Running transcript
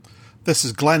This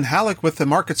is Glenn Halleck with the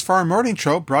Markets Farm Morning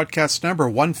Show, broadcast number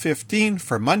 115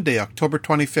 for Monday, October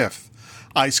 25th.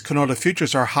 ICE canola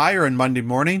futures are higher on Monday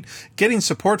morning, getting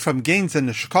support from gains in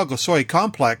the Chicago soy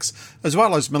complex, as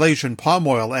well as Malaysian palm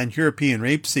oil and European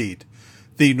rapeseed.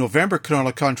 The November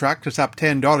canola contract is up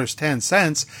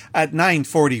 $10.10 at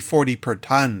 $9.40 per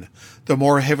ton. The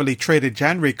more heavily traded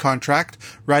January contract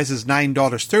rises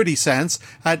 $9.30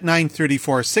 at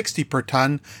 $9.3460 per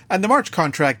ton, and the March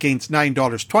contract gains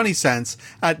 $9.20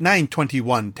 at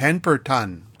 $9.2110 per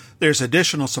ton. There's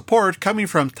additional support coming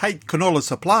from tight canola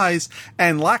supplies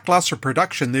and lackluster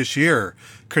production this year.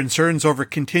 Concerns over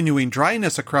continuing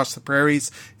dryness across the prairies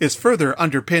is further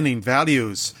underpinning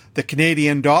values. The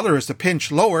Canadian dollar is a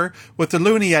pinch lower, with the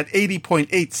loonie at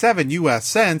 80.87 US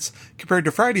cents compared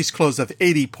to Friday's close of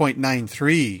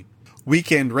 80.93.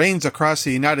 Weekend rains across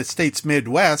the United States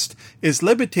Midwest is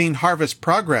limiting harvest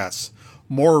progress.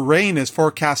 More rain is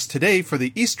forecast today for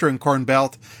the eastern Corn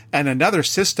Belt, and another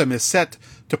system is set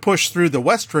to push through the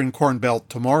western Corn Belt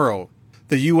tomorrow.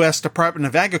 The U.S. Department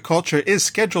of Agriculture is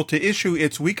scheduled to issue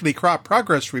its weekly crop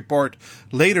progress report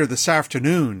later this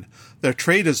afternoon. The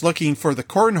trade is looking for the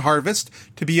corn harvest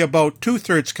to be about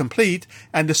 2/3 complete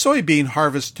and the soybean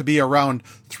harvest to be around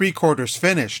 3/4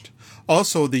 finished.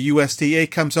 Also, the USDA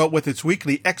comes out with its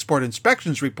weekly export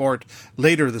inspections report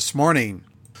later this morning.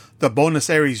 The Buenos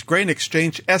Aires Grain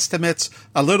Exchange estimates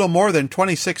a little more than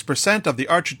 26% of the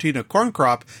Argentina corn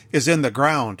crop is in the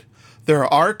ground. There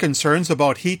are concerns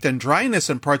about heat and dryness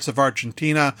in parts of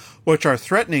Argentina, which are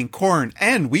threatening corn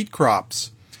and wheat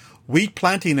crops. Wheat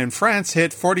planting in France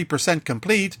hit 40%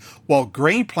 complete, while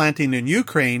grain planting in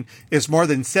Ukraine is more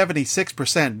than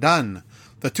 76% done.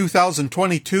 The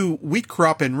 2022 wheat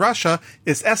crop in Russia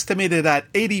is estimated at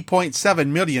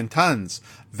 80.7 million tons.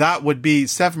 That would be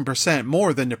 7%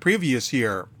 more than the previous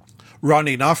year.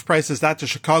 Rounding off prices at the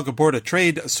Chicago Board of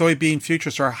Trade, soybean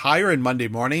futures are higher in Monday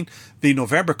morning. The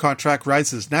November contract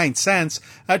rises 9 cents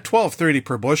at $12.30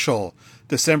 per bushel.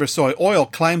 December soy oil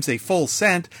climbs a full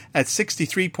cent at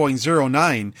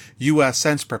 63.09 US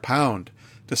cents per pound.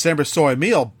 December soy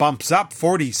meal bumps up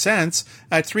 40 cents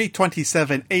at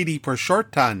 $327.80 per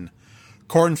short ton.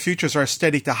 Corn futures are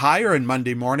steady to higher in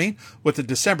Monday morning, with the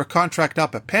December contract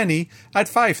up a penny at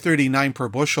 $5.39 per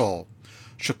bushel.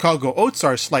 Chicago oats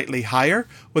are slightly higher,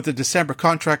 with the December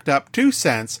contract up 2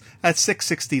 cents at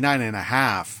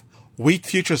 $6.69.5. Wheat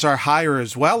futures are higher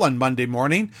as well on Monday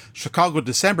morning. Chicago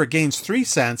December gains 3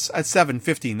 cents at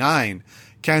 $7.59.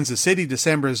 Kansas City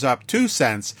December is up 2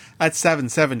 cents at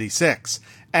 $7.76.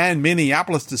 And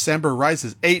Minneapolis December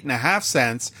rises 8.5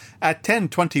 cents at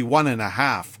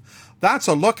 $10.21.5. That's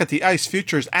a look at the ICE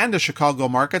futures and the Chicago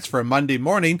markets for Monday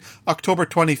morning, October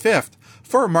 25th.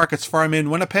 For Markets Farm in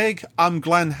Winnipeg, I'm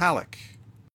Glenn Halleck.